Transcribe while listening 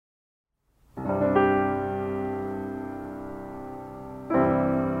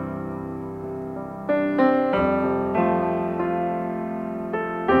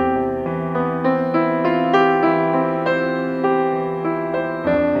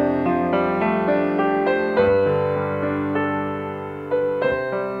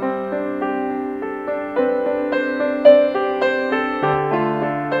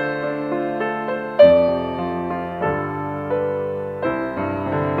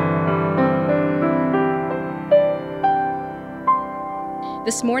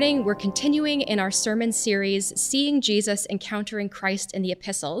This morning, we're continuing in our sermon series, Seeing Jesus, Encountering Christ in the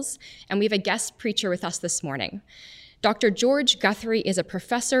Epistles, and we have a guest preacher with us this morning. Dr. George Guthrie is a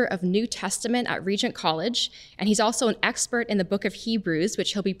professor of New Testament at Regent College, and he's also an expert in the book of Hebrews,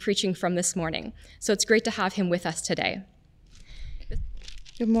 which he'll be preaching from this morning. So it's great to have him with us today.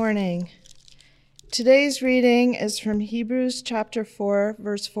 Good morning. Today's reading is from Hebrews chapter 4,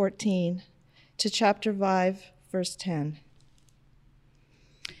 verse 14 to chapter 5, verse 10.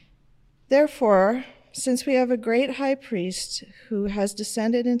 Therefore, since we have a great high priest who has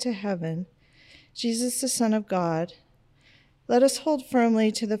descended into heaven, Jesus the Son of God, let us hold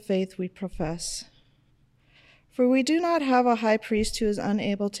firmly to the faith we profess. For we do not have a high priest who is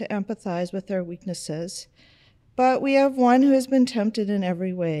unable to empathize with our weaknesses, but we have one who has been tempted in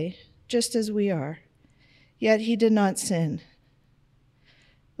every way, just as we are, yet he did not sin.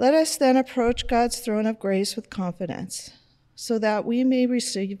 Let us then approach God's throne of grace with confidence, so that we may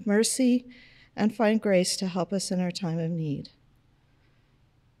receive mercy and find grace to help us in our time of need.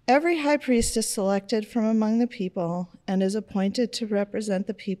 Every high priest is selected from among the people and is appointed to represent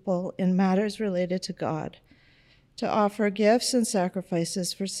the people in matters related to God, to offer gifts and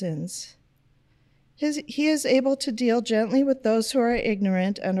sacrifices for sins. He is able to deal gently with those who are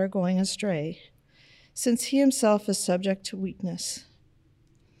ignorant and are going astray, since he himself is subject to weakness.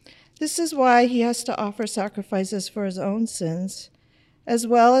 This is why he has to offer sacrifices for his own sins, as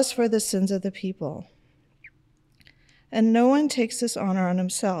well as for the sins of the people. And no one takes this honor on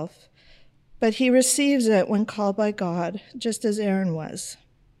himself, but he receives it when called by God, just as Aaron was.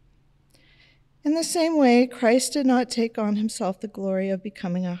 In the same way, Christ did not take on himself the glory of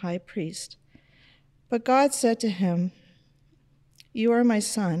becoming a high priest, but God said to him, "You are my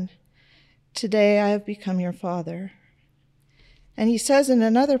son. Today I have become your father." And he says in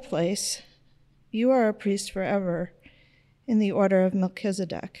another place, "You are a priest forever, in the order of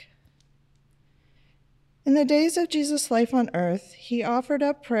Melchizedek." In the days of Jesus' life on earth, he offered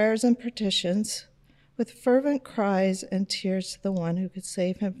up prayers and petitions with fervent cries and tears to the one who could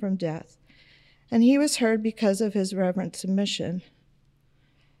save him from death, and he was heard because of his reverent submission.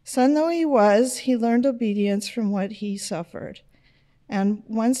 Son though he was, he learned obedience from what he suffered, and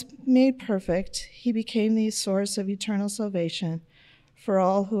once made perfect, he became the source of eternal salvation for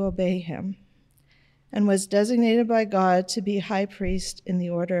all who obey him, and was designated by God to be high priest in the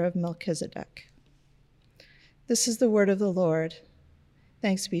order of Melchizedek. This is the word of the Lord.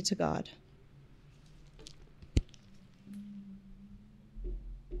 Thanks be to God.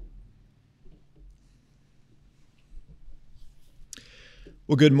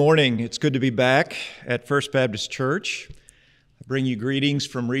 Well, good morning. It's good to be back at First Baptist Church. I bring you greetings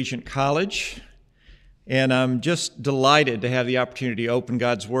from Regent College, and I'm just delighted to have the opportunity to open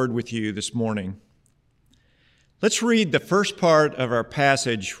God's Word with you this morning. Let's read the first part of our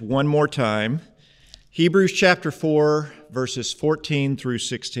passage one more time, Hebrews chapter 4, verses 14 through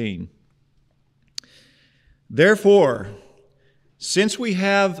 16. Therefore, since we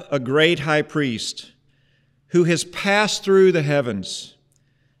have a great high priest who has passed through the heavens,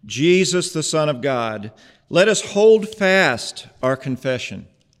 Jesus, the Son of God, let us hold fast our confession.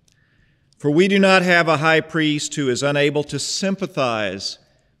 For we do not have a high priest who is unable to sympathize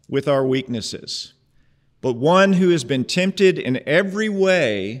with our weaknesses, but one who has been tempted in every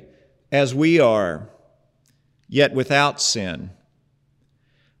way as we are, yet without sin.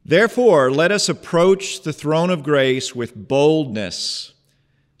 Therefore, let us approach the throne of grace with boldness,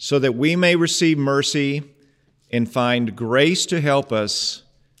 so that we may receive mercy and find grace to help us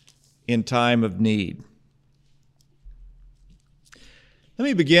in time of need. Let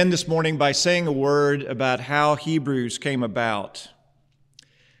me begin this morning by saying a word about how Hebrews came about.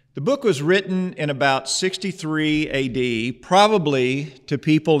 The book was written in about 63 AD, probably to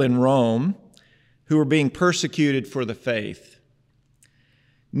people in Rome who were being persecuted for the faith.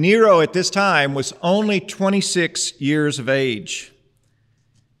 Nero at this time was only 26 years of age.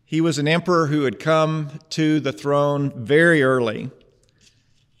 He was an emperor who had come to the throne very early.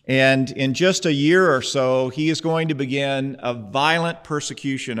 And in just a year or so, he is going to begin a violent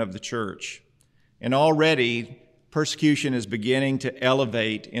persecution of the church. And already, persecution is beginning to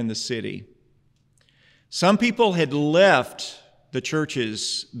elevate in the city. Some people had left the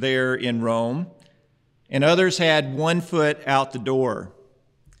churches there in Rome, and others had one foot out the door.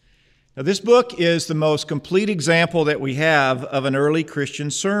 Now, this book is the most complete example that we have of an early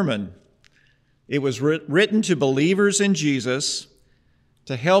Christian sermon. It was written to believers in Jesus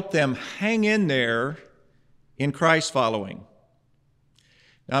to help them hang in there in Christ following.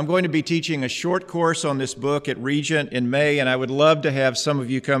 Now, I'm going to be teaching a short course on this book at Regent in May, and I would love to have some of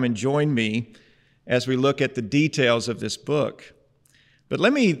you come and join me as we look at the details of this book. But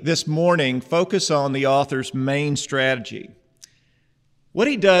let me this morning focus on the author's main strategy. What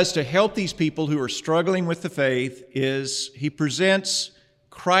he does to help these people who are struggling with the faith is he presents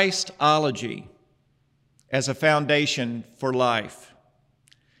Christology as a foundation for life.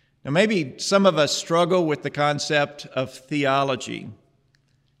 Now, maybe some of us struggle with the concept of theology.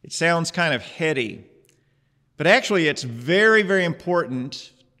 It sounds kind of heady, but actually it's very, very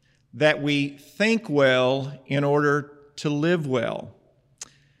important that we think well in order to live well.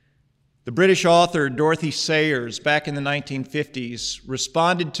 The British author Dorothy Sayers, back in the 1950s,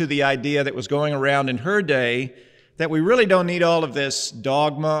 responded to the idea that was going around in her day that we really don't need all of this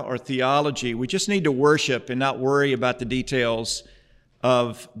dogma or theology. We just need to worship and not worry about the details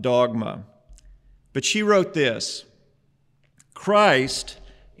of dogma. But she wrote this: Christ,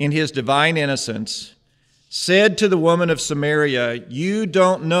 in his divine innocence, said to the woman of Samaria, "You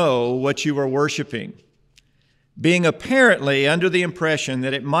don't know what you are worshiping," being apparently under the impression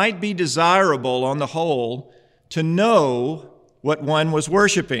that it might be desirable on the whole to know what one was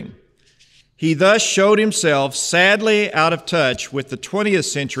worshiping. He thus showed himself sadly out of touch with the 20th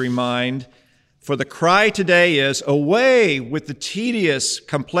century mind, for the cry today is, away with the tedious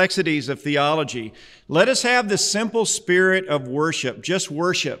complexities of theology. Let us have the simple spirit of worship, just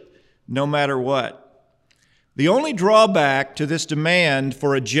worship, no matter what. The only drawback to this demand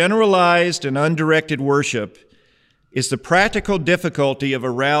for a generalized and undirected worship is the practical difficulty of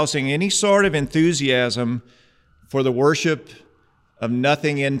arousing any sort of enthusiasm for the worship of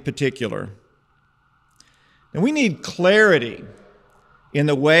nothing in particular. And we need clarity in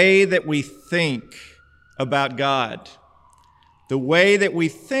the way that we think about God. The way that we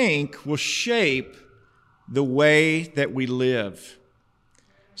think will shape the way that we live.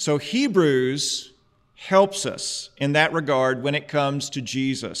 So Hebrews helps us in that regard when it comes to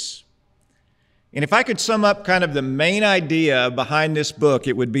Jesus. And if I could sum up kind of the main idea behind this book,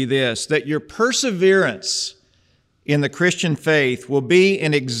 it would be this: that your perseverance in the Christian faith will be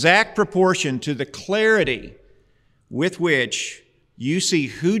in exact proportion to the clarity with which you see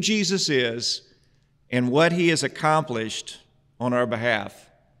who Jesus is and what he has accomplished on our behalf.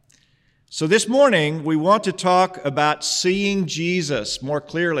 So this morning, we want to talk about seeing Jesus more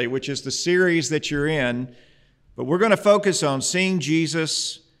clearly, which is the series that you're in, but we're going to focus on seeing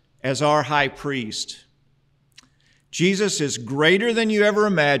Jesus as our high priest. Jesus is greater than you ever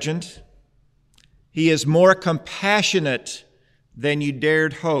imagined. He is more compassionate than you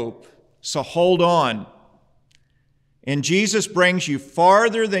dared hope, so hold on. And Jesus brings you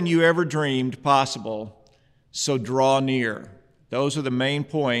farther than you ever dreamed possible, so draw near. Those are the main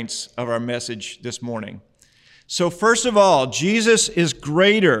points of our message this morning. So first of all, Jesus is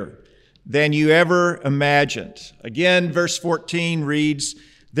greater than you ever imagined. Again, verse 14 reads,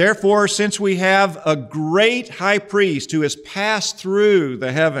 "Therefore, since we have a great high priest who has passed through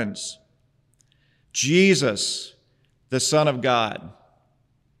the heavens, Jesus, the Son of God."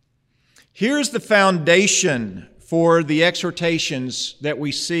 Here's the foundation for the exhortations that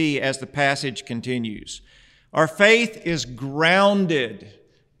we see as the passage continues. Our faith is grounded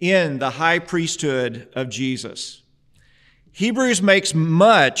in the high priesthood of Jesus. Hebrews makes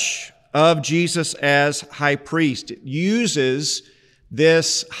much of Jesus as high priest. It uses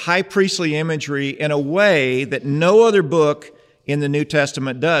this high priestly imagery in a way that no other book in the New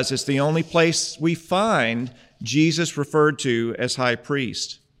Testament does. It's the only place we find Jesus referred to as high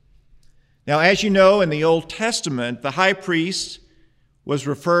priest. Now, as you know, in the Old Testament, the high priest was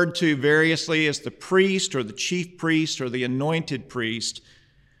referred to variously as the priest or the chief priest or the anointed priest.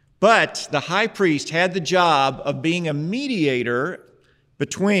 But the high priest had the job of being a mediator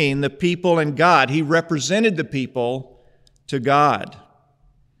between the people and God. He represented the people to God.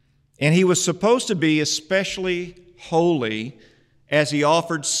 And he was supposed to be especially holy as he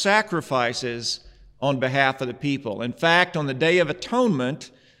offered sacrifices on behalf of the people. In fact, on the Day of Atonement,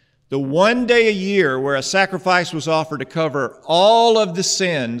 the one day a year where a sacrifice was offered to cover all of the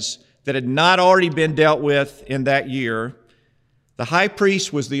sins that had not already been dealt with in that year, the high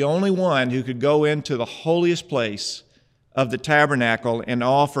priest was the only one who could go into the holiest place of the tabernacle and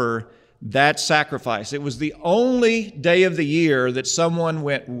offer that sacrifice. It was the only day of the year that someone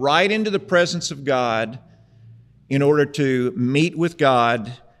went right into the presence of God in order to meet with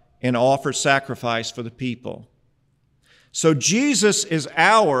God and offer sacrifice for the people. So Jesus is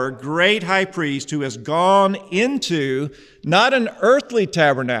our great high priest who has gone into not an earthly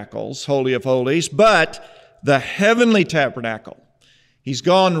tabernacle's Holy of Holies, but the heavenly tabernacle. He's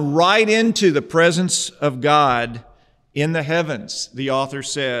gone right into the presence of God in the heavens, the author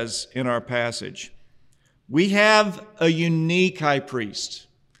says in our passage. We have a unique high priest.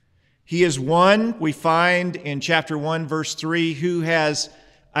 He is one, we find in chapter 1, verse 3, who has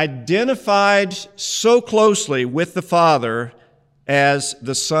identified so closely with the Father as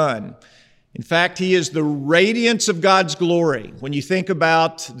the Son. In fact, he is the radiance of God's glory. When you think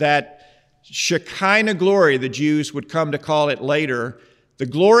about that Shekinah glory, the Jews would come to call it later, the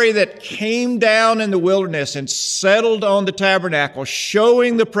glory that came down in the wilderness and settled on the tabernacle,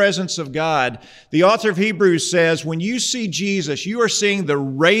 showing the presence of God. The author of Hebrews says, when you see Jesus, you are seeing the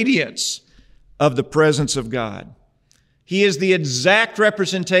radiance of the presence of God. He is the exact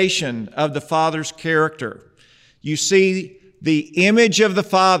representation of the Father's character. You see the image of the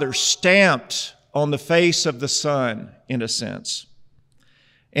Father stamped on the face of the Son, in a sense.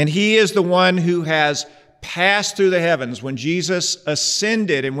 And he is the one who has passed through the heavens. When Jesus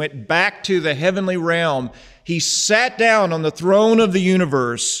ascended and went back to the heavenly realm, he sat down on the throne of the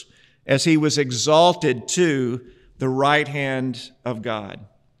universe as he was exalted to the right hand of God.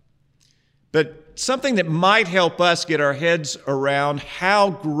 But something that might help us get our heads around how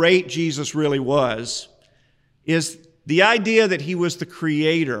great Jesus really was is the idea that he was the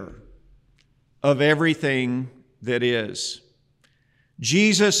creator of everything that is.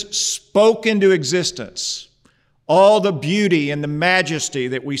 Jesus spoke into existence all the beauty and the majesty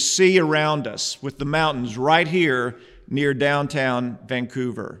that we see around us with the mountains right here near downtown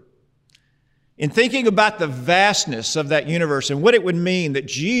Vancouver. In thinking about the vastness of that universe and what it would mean that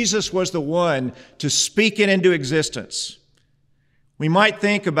Jesus was the one to speak it into existence, we might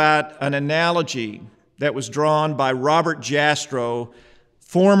think about an analogy that was drawn by Robert Jastrow,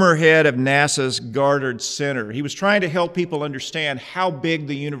 former head of NASA's Goddard Center. He was trying to help people understand how big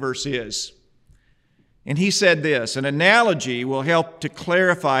the universe is. And he said this, an analogy will help to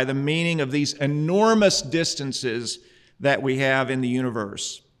clarify the meaning of these enormous distances that we have in the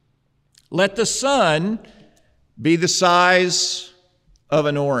universe. Let the sun be the size of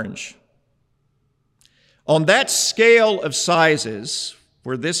an orange. On that scale of sizes,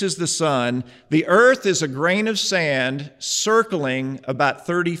 where this is the sun, the earth is a grain of sand circling about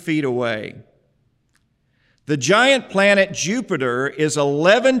 30 feet away. The giant planet Jupiter is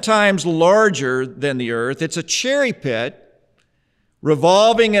 11 times larger than the earth. It's a cherry pit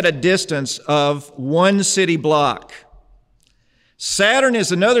revolving at a distance of 1 city block. Saturn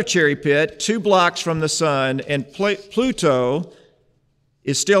is another cherry pit, 2 blocks from the sun, and Pluto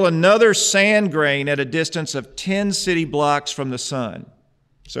is still another sand grain at a distance of 10 city blocks from the sun.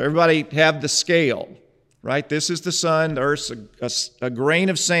 So everybody have the scale, right? This is the sun, the earth's a grain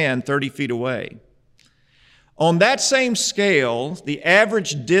of sand 30 feet away. On that same scale, the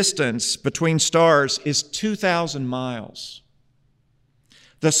average distance between stars is 2,000 miles.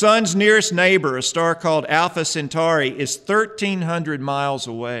 The sun's nearest neighbor, a star called Alpha Centauri, is 1,300 miles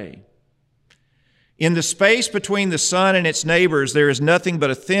away. In the space between the sun and its neighbors, there is nothing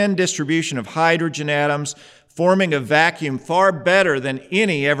but a thin distribution of hydrogen atoms forming a vacuum far better than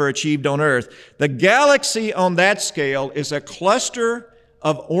any ever achieved on Earth. The galaxy on that scale is a cluster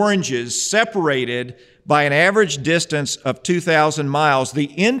of oranges separated by an average distance of 2,000 miles,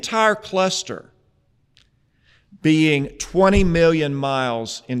 the entire cluster being 20 million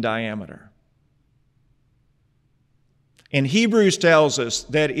miles in diameter. And Hebrews tells us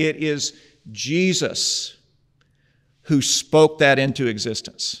that it is Jesus who spoke that into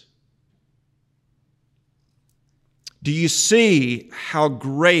existence. Do you see how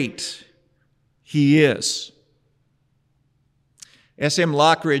great he is? S.M.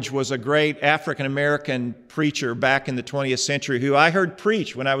 Lockridge was a great African-American preacher back in the 20th century who I heard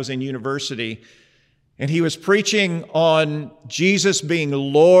preach when I was in university. And he was preaching on Jesus being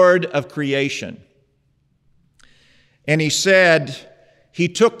Lord of creation. And he said he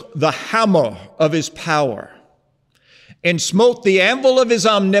took the hammer of his power and smote the anvil of his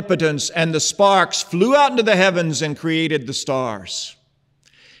omnipotence, and the sparks flew out into the heavens and created the stars.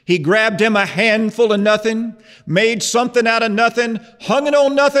 He grabbed him a handful of nothing, made something out of nothing, hung it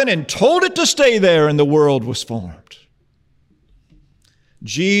on nothing, and told it to stay there, and the world was formed.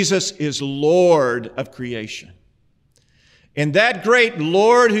 Jesus is Lord of creation. And that great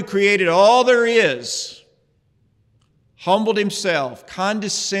Lord who created all there is humbled himself,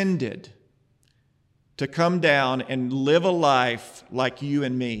 condescended to come down and live a life like you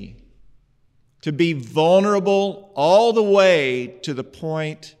and me, to be vulnerable all the way to the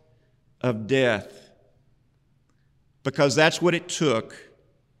point of death, because that's what it took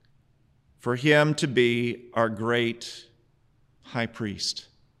for him to be our great high priest.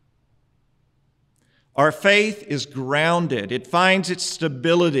 Our faith is grounded. It finds its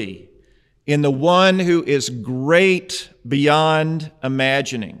stability in the one who is great beyond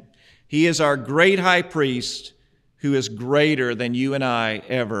imagining. He is our great high priest who is greater than you and I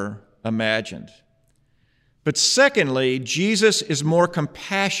ever imagined. But secondly, Jesus is more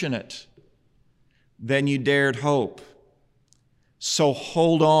compassionate than you dared hope. So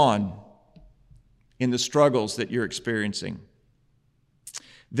hold on in the struggles that you're experiencing.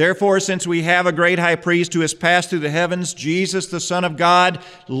 Therefore, since we have a great high priest who has passed through the heavens, Jesus, the Son of God,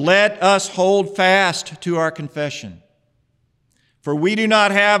 let us hold fast to our confession. For we do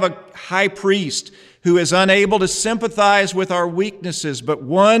not have a high priest who is unable to sympathize with our weaknesses, but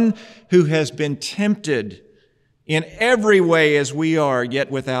one who has been tempted in every way as we are, yet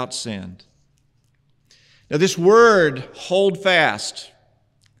without sin. Now, this word, hold fast,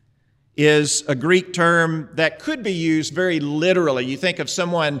 is a Greek term that could be used very literally. You think of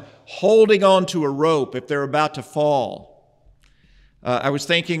someone holding on to a rope if they're about to fall. I was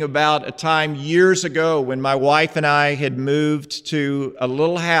thinking about a time years ago when my wife and I had moved to a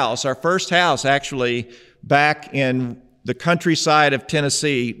little house, our first house actually, back in the countryside of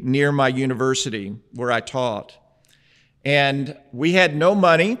Tennessee near my university where I taught. And we had no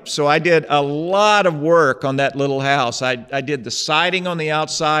money, so I did a lot of work on that little house. I did the siding on the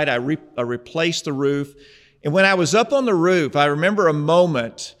outside. I replaced the roof. And when I was up on the roof, I remember a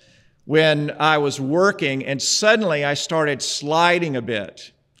moment when I was working and suddenly I started sliding a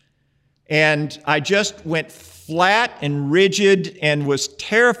bit. And I just went flat and rigid and was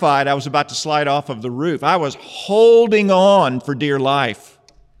terrified I was about to slide off of the roof. I was holding on for dear life.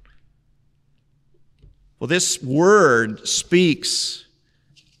 Well, this word speaks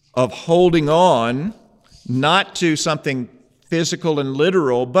of holding on, not to something physical and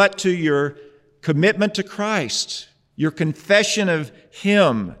literal, but to your commitment to Christ, your confession of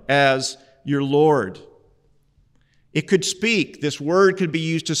Him as your Lord. It could speak, this word could be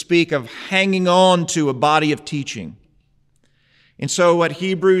used to speak of hanging on to a body of teaching. And so what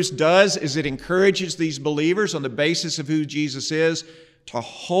Hebrews does is it encourages these believers on the basis of who Jesus is to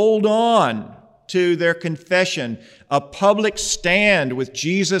hold on to their confession, a public stand with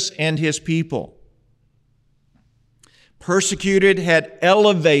Jesus and His people. Persecuted had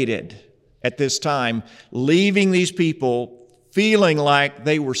elevated at this time, leaving these people feeling like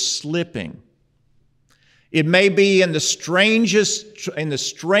they were slipping. It may be in the strangeness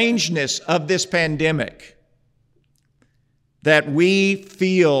of this pandemic that we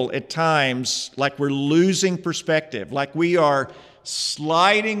feel at times like we're losing perspective, like we are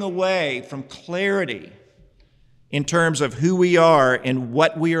sliding away from clarity in terms of who we are and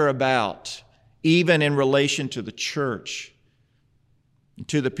what we are about, even in relation to the church,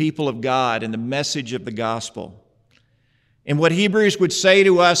 to the people of God and the message of the gospel. And what Hebrews would say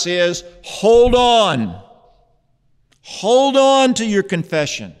to us is, hold on to your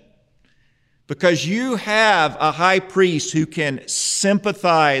confession, because you have a high priest who can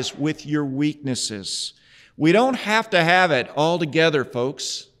sympathize with your weaknesses. We don't have to have it all together,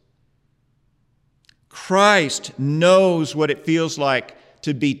 folks. Christ knows what it feels like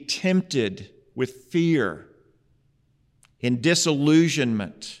to be tempted with fear and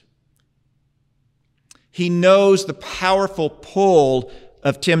disillusionment. He knows the powerful pull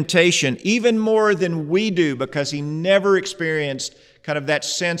of temptation, even more than we do, because He never experienced kind of that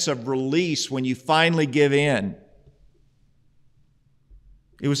sense of release when you finally give in.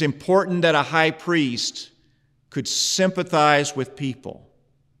 It was important that a high priest could sympathize with people.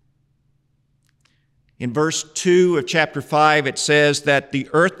 In verse 2 of chapter 5, it says that the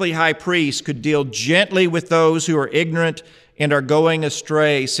earthly high priest could deal gently with those who are ignorant and are going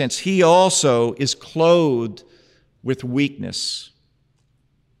astray, since he also is clothed with weakness.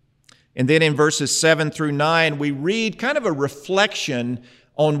 And then in verses 7 through 9, we read kind of a reflection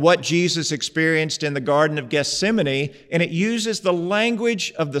on what Jesus experienced in the Garden of Gethsemane, and it uses the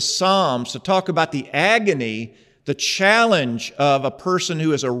language of the Psalms to talk about the agony, the challenge of a person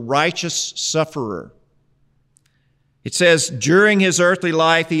who is a righteous sufferer. It says, during His earthly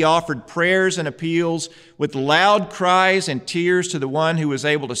life, He offered prayers and appeals with loud cries and tears to the one who was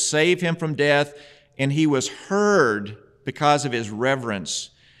able to save Him from death, and He was heard because of His reverence.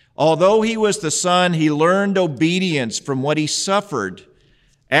 Although He was the Son, He learned obedience from what He suffered.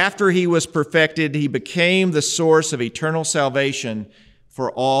 After He was perfected, He became the source of eternal salvation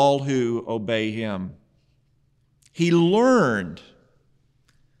for all who obey Him. He learned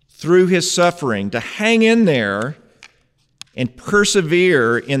through His suffering to hang in there and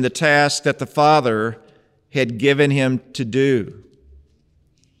persevere in the task that the Father had given Him to do.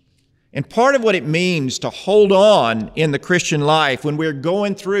 And part of what it means to hold on in the Christian life when we're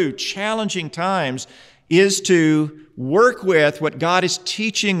going through challenging times is to work with what God is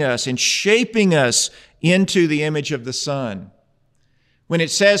teaching us and shaping us into the image of the Son. When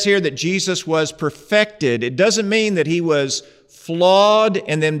it says here that Jesus was perfected, it doesn't mean that He was flawed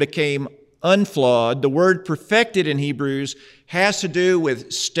and then became unflawed. The word perfected in Hebrews has to do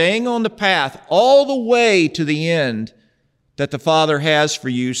with staying on the path all the way to the end that the Father has for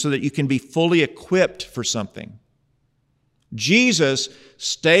you so that you can be fully equipped for something. Jesus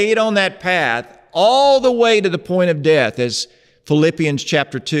stayed on that path all the way to the point of death, as Philippians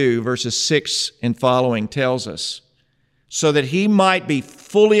chapter 2, verses 6 and following tells us, so that he might be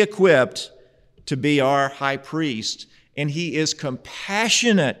fully equipped to be our high priest. And he is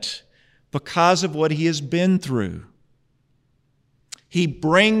compassionate because of what he has been through. He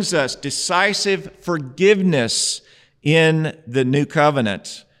brings us decisive forgiveness in the new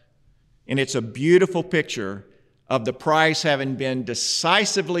covenant. And it's a beautiful picture of the price having been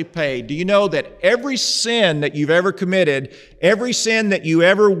decisively paid. Do you know that every sin that you've ever committed, every sin that you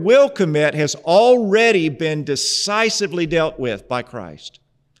ever will commit has already been decisively dealt with by Christ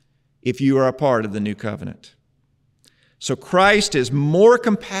if you are a part of the new covenant? So Christ is more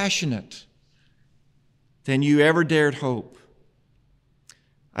compassionate than you ever dared hope.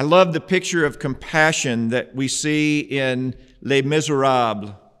 I love the picture of compassion that we see in Les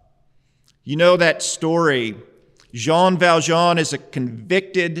Miserables. You know that story. Jean Valjean is a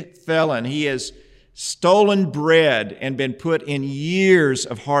convicted felon. He has stolen bread and been put in years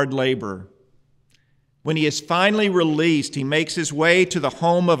of hard labor. When he is finally released, he makes his way to the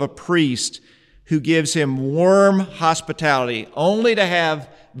home of a priest who gives him warm hospitality, only to have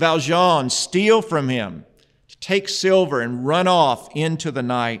Valjean steal from him, to take silver and run off into the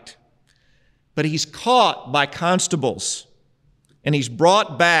night. But he's caught by constables, and he's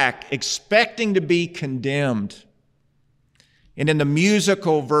brought back expecting to be condemned. And in the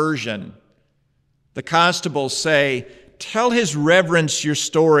musical version, the constables say, "Tell his reverence your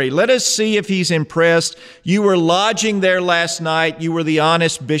story. Let us see if he's impressed. You were lodging there last night. You were the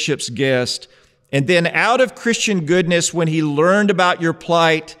honest bishop's guest. And then out of Christian goodness, when he learned about your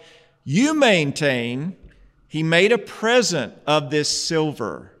plight, you maintain he made a present of this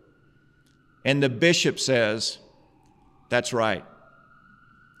silver." And the bishop says, "That's right.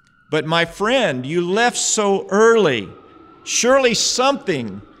 But my friend, you left so early. Surely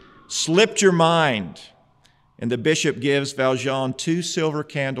something slipped your mind." And the bishop gives Valjean 2 silver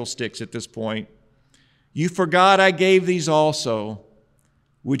candlesticks at this point. "You forgot I gave these also.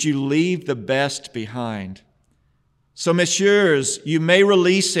 Would you leave the best behind? So, messieurs, you may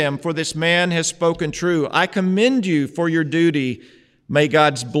release him, for this man has spoken true. I commend you for your duty. May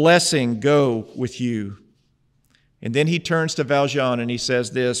God's blessing go with you." And then he turns to Valjean and he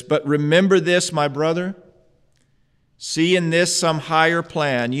says this, "But remember this, my brother. See in this some higher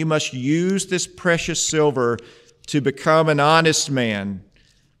plan. You must use this precious silver to become an honest man.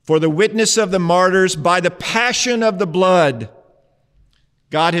 For the witness of the martyrs, by the passion of the blood,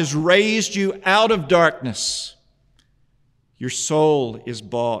 God has raised you out of darkness. Your soul is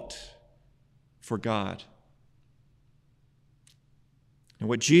bought for God." And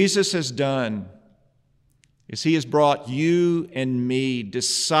what Jesus has done is he has brought you and me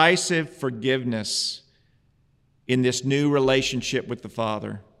decisive forgiveness in this new relationship with the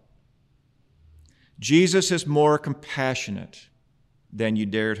Father. Jesus is more compassionate than you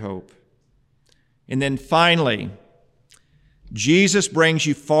dared hope. And then finally, Jesus brings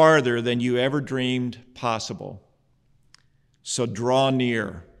you farther than you ever dreamed possible. So draw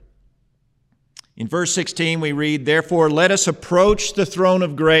near. In verse 16 we read, "Therefore let us approach the throne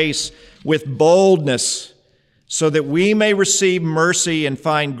of grace with boldness, so that we may receive mercy and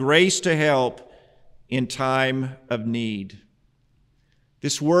find grace to help in time of need."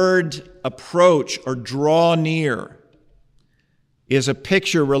 This word approach or draw near is a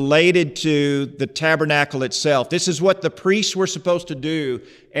picture related to the tabernacle itself. This is what the priests were supposed to do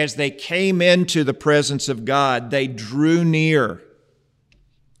as they came into the presence of God. They drew near.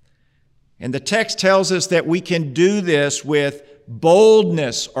 And the text tells us that we can do this with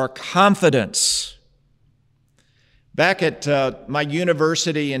boldness or confidence. Back at my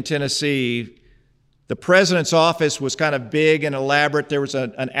university in Tennessee, the president's office was kind of big and elaborate. There was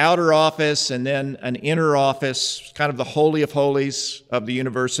an outer office and then an inner office, kind of the holy of holies of the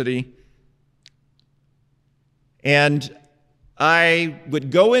university. And I would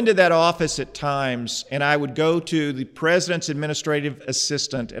go into that office at times, and I would go to the president's administrative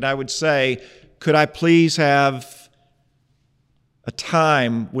assistant, and I would say, "Could I please have a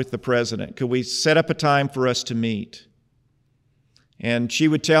time with the president? Could we set up a time for us to meet?" And she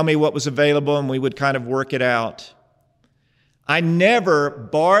would tell me what was available, and we would kind of work it out. I never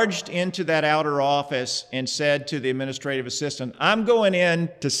barged into that outer office and said to the administrative assistant, "I'm going in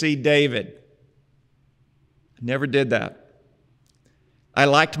to see David." I never did that. I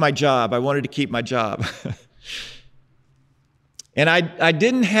liked my job. I wanted to keep my job. And I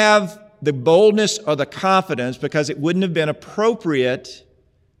didn't have the boldness or the confidence because it wouldn't have been appropriate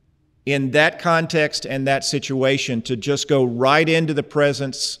in that context and that situation to just go right into the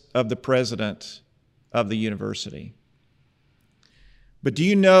presence of the president of the university. But do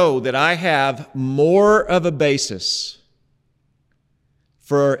you know that I have more of a basis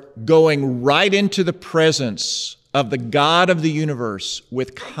for going right into the presence of the God of the universe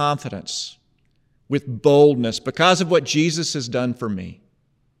with confidence, with boldness, because of what Jesus has done for me,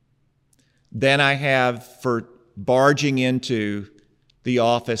 than I have for barging into the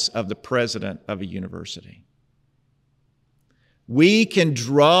office of the president of a university. We can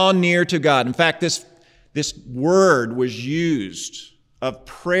draw near to God. In fact, this word was used of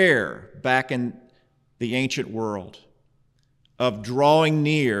prayer back in the ancient world, of drawing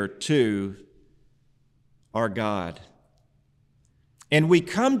near to our God. And we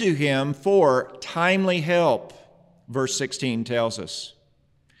come to Him for timely help, verse 16 tells us.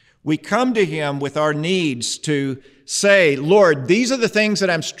 We come to Him with our needs to say, Lord, these are the things that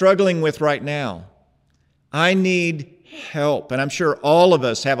I'm struggling with right now. I need help. And I'm sure all of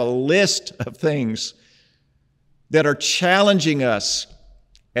us have a list of things that are challenging us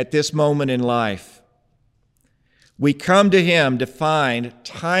at this moment in life. We come to Him to find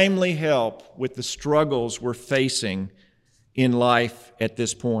timely help with the struggles we're facing in life at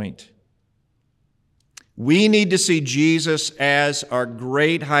this point. We need to see Jesus as our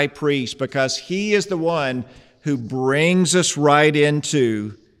great high priest because He is the one who brings us right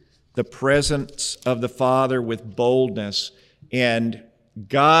into the presence of the Father with boldness. And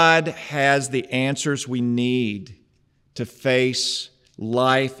God has the answers we need to face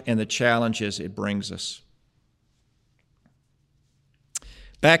life and the challenges it brings us.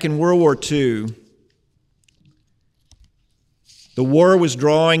 Back in World War II, the war was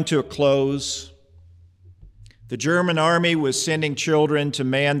drawing to a close. The German army was sending children to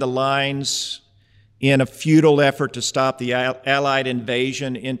man the lines in a futile effort to stop the Allied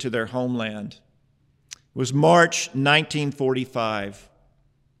invasion into their homeland. It was March 1945.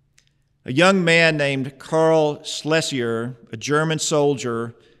 A young man named Karl Schlesinger, a German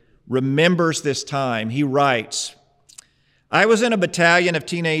soldier, remembers this time. He writes, I was in a battalion of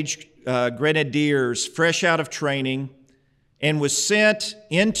teenage grenadiers fresh out of training and was sent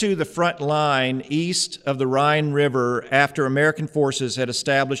into the front line east of the Rhine River after American forces had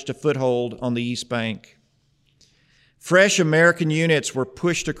established a foothold on the East Bank. Fresh American units were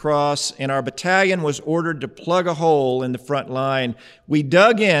pushed across, and our battalion was ordered to plug a hole in the front line. We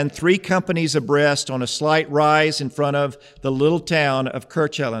dug in 3 companies abreast on a slight rise in front of the little town of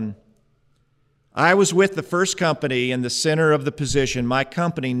Kirchhellen. I was with the first company in the center of the position. My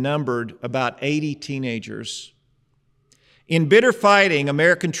company numbered about 80 teenagers. In bitter fighting,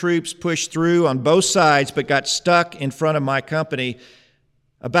 American troops pushed through on both sides but got stuck in front of my company.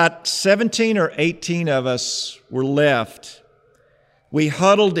 About 17 or 18 of us were left. We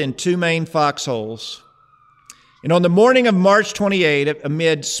huddled in 2 main foxholes. And on the morning of March 28,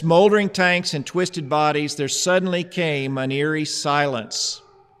 amid smoldering tanks and twisted bodies, there suddenly came an eerie silence.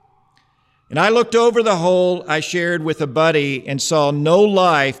 And I looked over the hole I shared with a buddy and saw no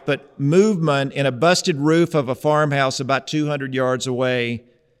life but movement in a busted roof of a farmhouse about 200 yards away.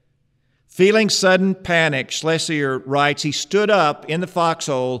 Feeling sudden panic, Schlesinger writes, he stood up in the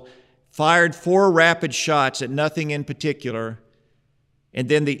foxhole, fired 4 rapid shots at nothing in particular, and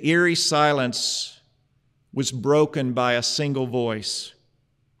then the eerie silence was broken by a single voice.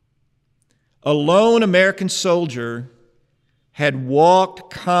 A lone American soldier had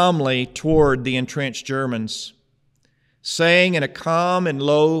walked calmly toward the entrenched Germans, saying in a calm and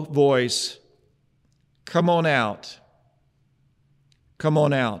low voice, "Come on out. Come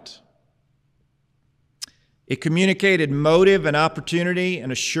on out." It communicated motive and opportunity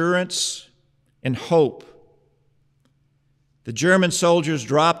and assurance and hope. The German soldiers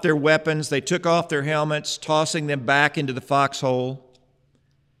dropped their weapons. They took off their helmets, tossing them back into the foxhole.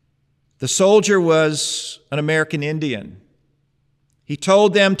 The soldier was an American Indian. He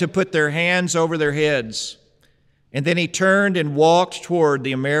told them to put their hands over their heads, and then he turned and walked toward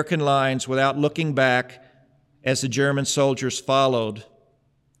the American lines without looking back as the German soldiers followed.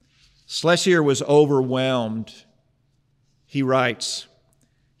 Schlesinger was overwhelmed. He writes,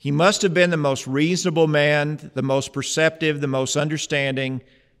 he must have been the most reasonable man, the most perceptive, the most understanding,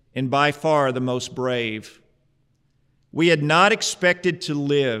 and by far the most brave. We had not expected to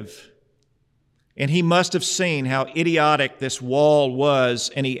live. And he must have seen how idiotic this wall was,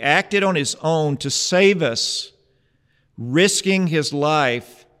 and he acted on his own to save us, risking his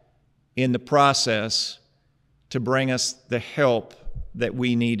life in the process to bring us the help that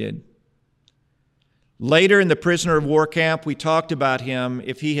we needed. Later in the prisoner of war camp, we talked about him.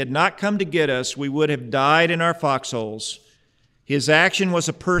 If he had not come to get us, we would have died in our foxholes. His action was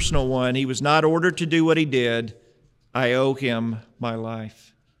a personal one. He was not ordered to do what he did. I owe him my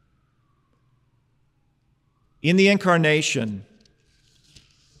life. In the incarnation,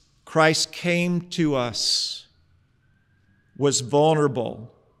 Christ came to us, was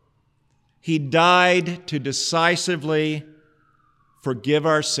vulnerable. He died to decisively forgive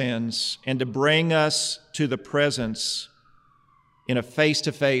our sins and to bring us to the presence in a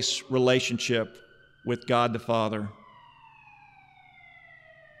face-to-face relationship with God the Father.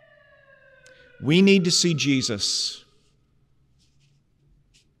 We need to see Jesus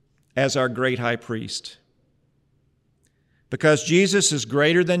as our great high priest, because Jesus is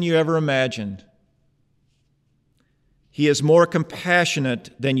greater than you ever imagined. He is more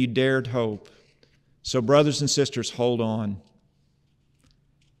compassionate than you dared hope. So, brothers and sisters, hold on.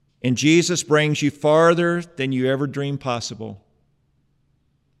 And Jesus brings you farther than you ever dreamed possible.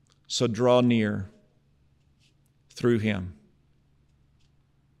 So draw near through him.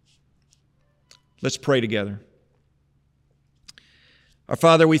 Let's pray together. Our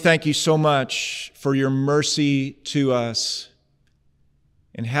Father, we thank you so much for your mercy to us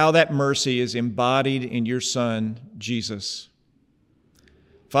and how that mercy is embodied in your Son, Jesus.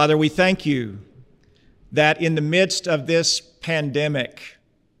 Father, we thank you that in the midst of this pandemic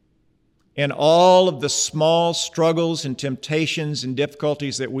and all of the small struggles and temptations and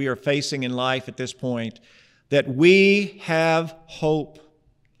difficulties that we are facing in life at this point, that we have hope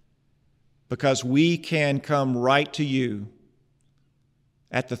because we can come right to you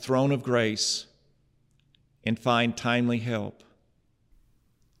at the throne of grace and find timely help.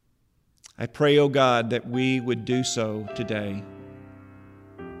 I pray, O God, that we would do so today.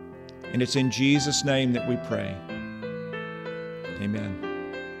 And it's in Jesus' name that we pray. Amen.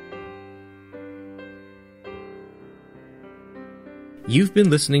 You've been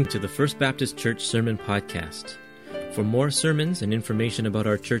listening to the First Baptist Church Sermon Podcast. For more sermons and information about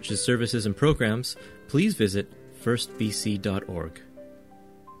our church's services and programs, please visit firstbc.org.